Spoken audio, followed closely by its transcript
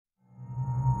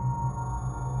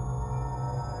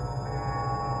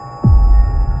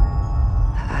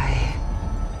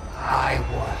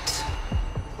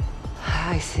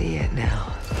see it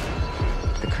now.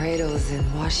 The cradle's in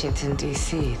Washington,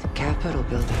 D.C., the Capitol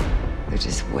building. They're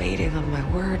just waiting on my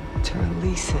word to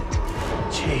release it.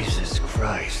 Jesus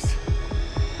Christ.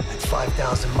 That's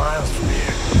 5,000 miles from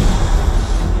here.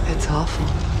 It's awful.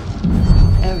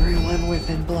 Everyone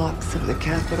within blocks of the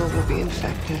Capitol will be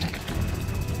infected.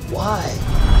 Why?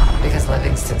 Because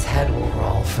Livingston's head will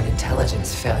roll for an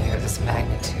intelligence failure of this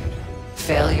magnitude.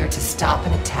 Failure to stop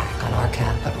an attack on our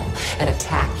capital. An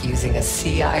attack using a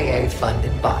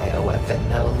CIA-funded bioweapon,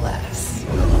 no less.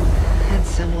 And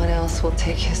someone else will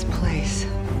take his place.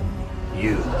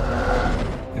 You.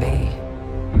 Me.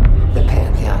 The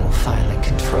Pantheon will finally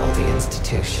control the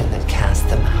institution that cast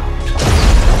them out.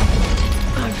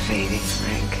 I'm fading,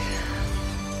 Frank.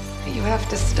 You have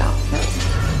to stop this.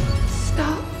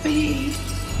 Stop me.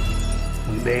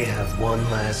 We may have one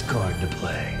last card to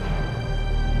play.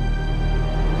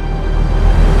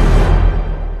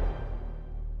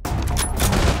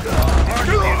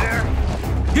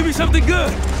 Give me something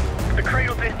good! The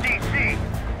cradle's in D.C.,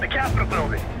 the Capitol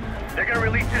building. They're gonna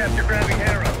release it after grabbing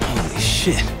Arrow. Holy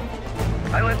shit.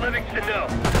 I let Livingston know.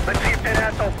 Let's see if that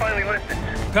asshole finally listens.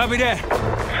 Copy that.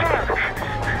 Fuck!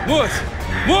 Woods!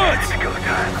 Woods! It's go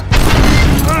time.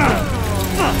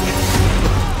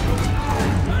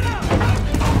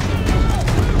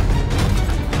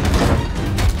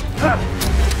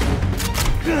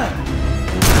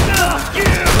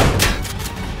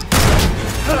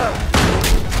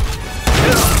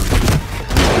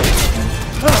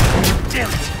 Damn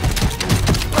it!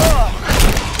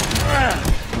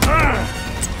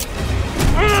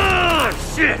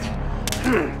 Shit!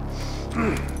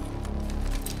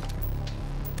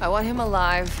 I want him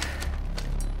alive.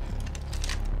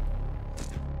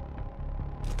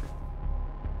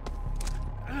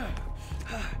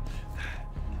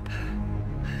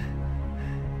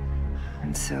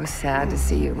 I'm so sad to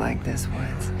see you like this,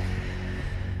 Woods.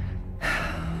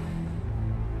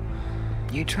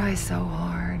 You try so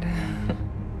hard.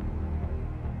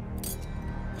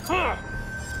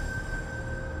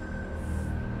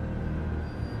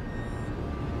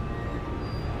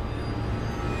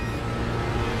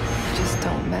 You just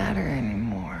don't matter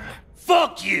anymore.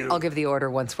 Fuck you! I'll give the order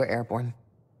once we're airborne.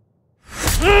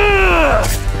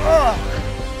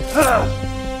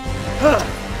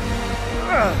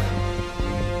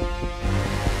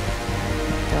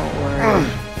 Don't worry.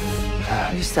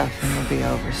 Your suffering will be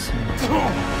over soon.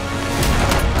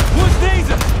 Woods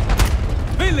danger!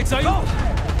 Felix, are you?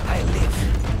 I live.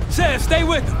 Sam, stay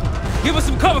with them. Give us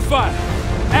some cover fire.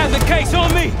 Have the case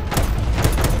on me.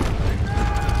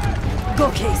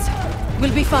 Go, Case.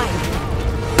 We'll be fine.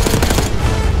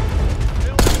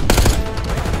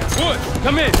 Woods,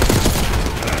 come in.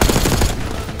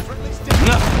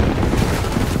 No.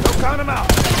 Don't count him out.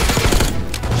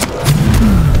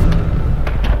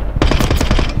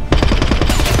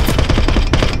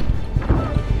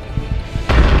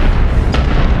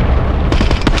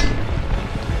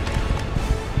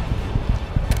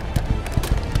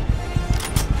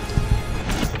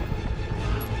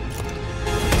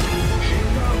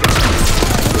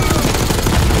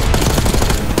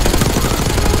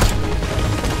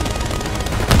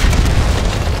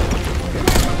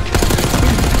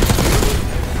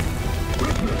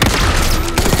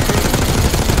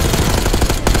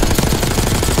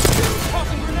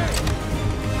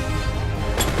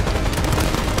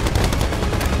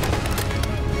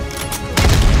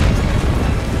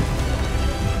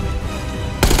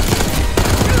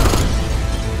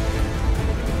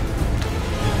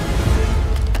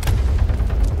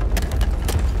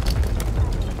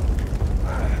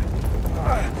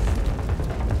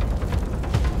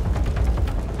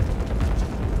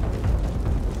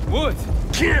 Woods!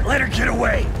 Can't let her get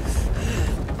away!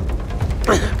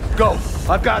 Go!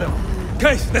 I've got him!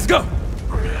 Case, let's go!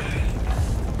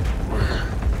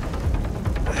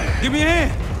 Give me a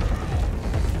hand!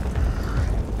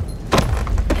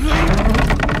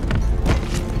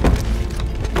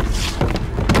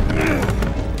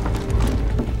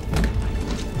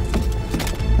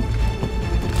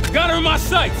 Got her in my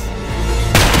sights!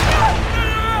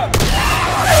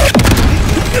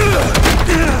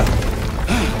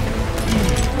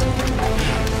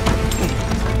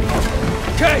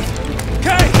 Kay!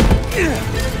 Kay!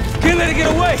 Can't let it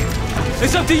get away!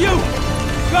 It's up to you!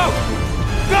 Go!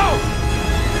 Go!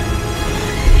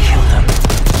 Kill him.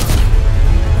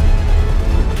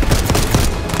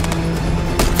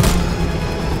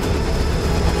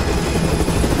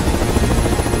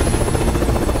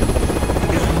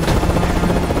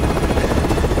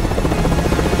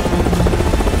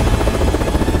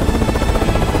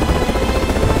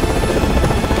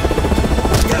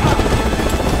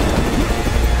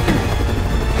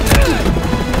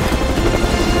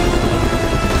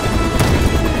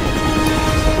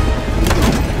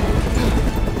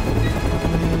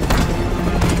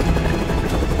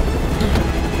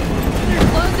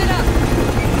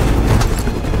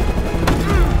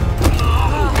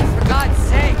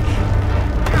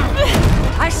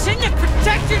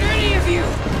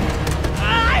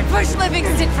 push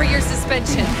Livingston for your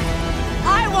suspension.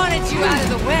 I wanted you out of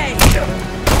the way.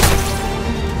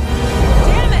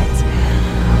 Damn it!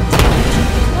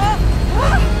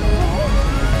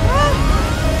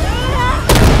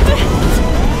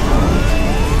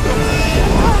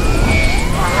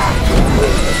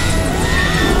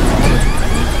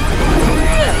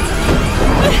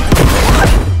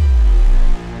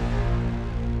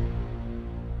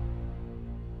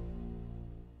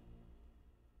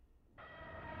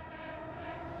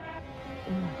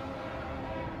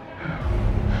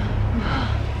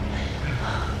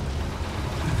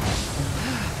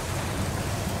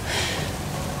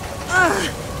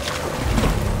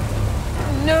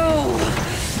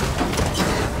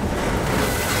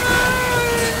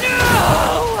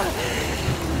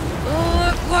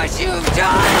 What you've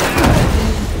done!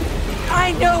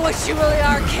 I know what you really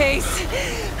are, Case.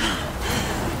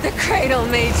 The cradle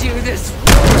made you this.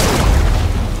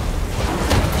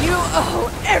 You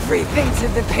owe everything to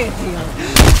the Pantheon.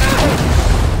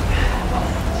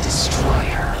 Destroy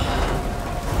her.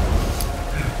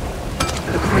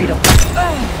 The cradle.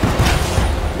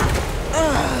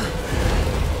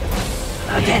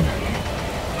 Again.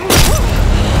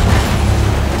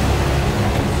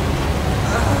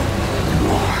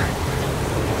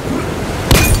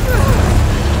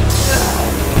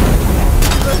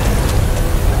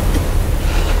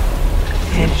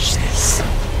 Finish this.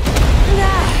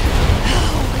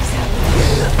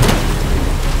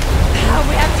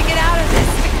 We have to get out of this.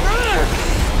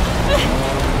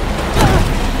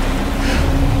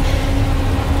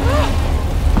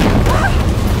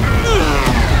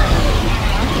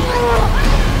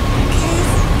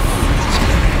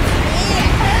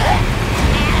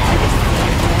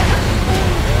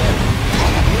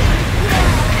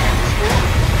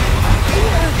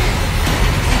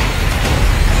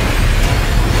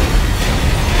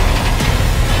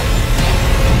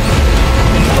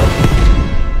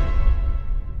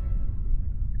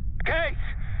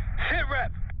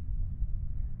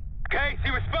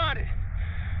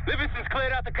 Livingston's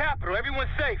cleared out the capital. Everyone's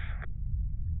safe.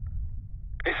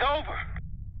 It's over.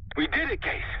 We did it,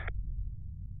 Case.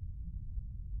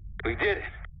 We did it.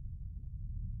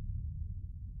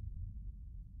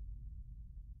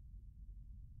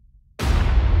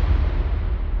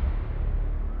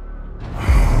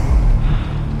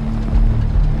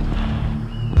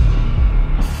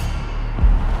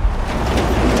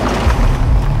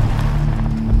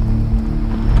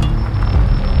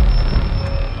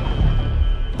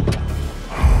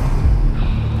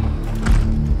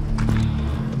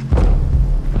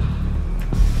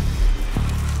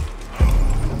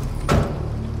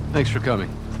 Thanks for coming.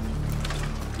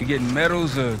 You getting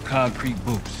medals or concrete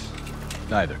boots?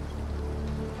 Neither.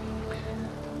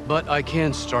 But I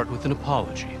can start with an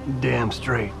apology. Damn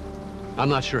straight. I'm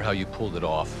not sure how you pulled it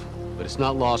off, but it's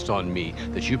not lost on me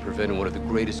that you prevented one of the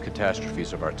greatest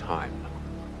catastrophes of our time.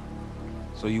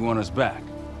 So you want us back?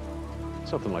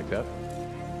 Something like that.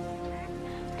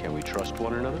 Can we trust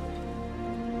one another?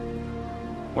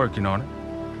 Working on it.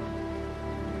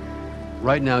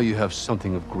 Right now you have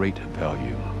something of great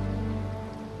value.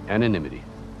 Anonymity.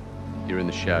 You're in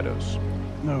the shadows.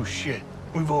 No shit.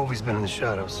 We've always been in the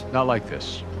shadows. Not like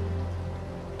this.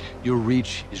 Your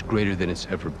reach is greater than it's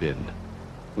ever been.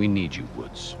 We need you,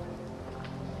 Woods.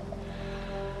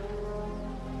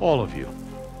 All of you.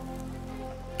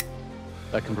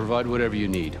 I can provide whatever you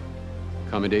need.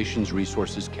 Accommodations,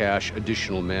 resources, cash,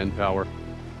 additional manpower.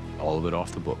 All of it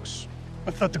off the books.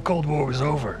 I thought the Cold War was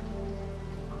over.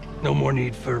 No more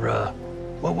need for,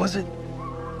 what was it?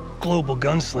 Global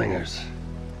gunslingers.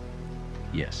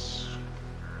 Yes.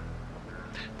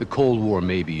 The Cold War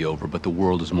may be over, but the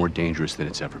world is more dangerous than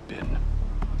it's ever been.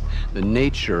 The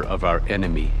nature of our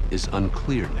enemy is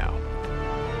unclear now.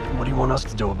 What do you want us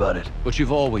to do about it? What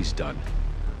you've always done.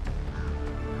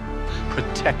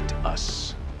 Protect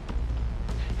us.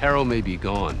 Harrow may be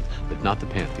gone, but not the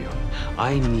Pantheon.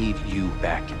 I need you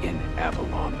back in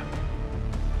Avalon.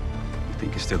 You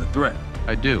think it's still a threat?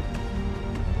 I do.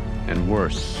 And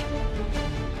worse.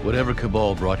 Whatever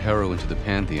cabal brought Harrow into the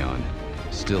Pantheon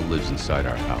still lives inside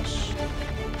our house.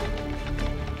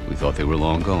 We thought they were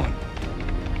long gone.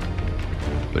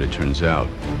 But it turns out,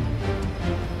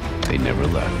 they never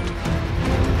left.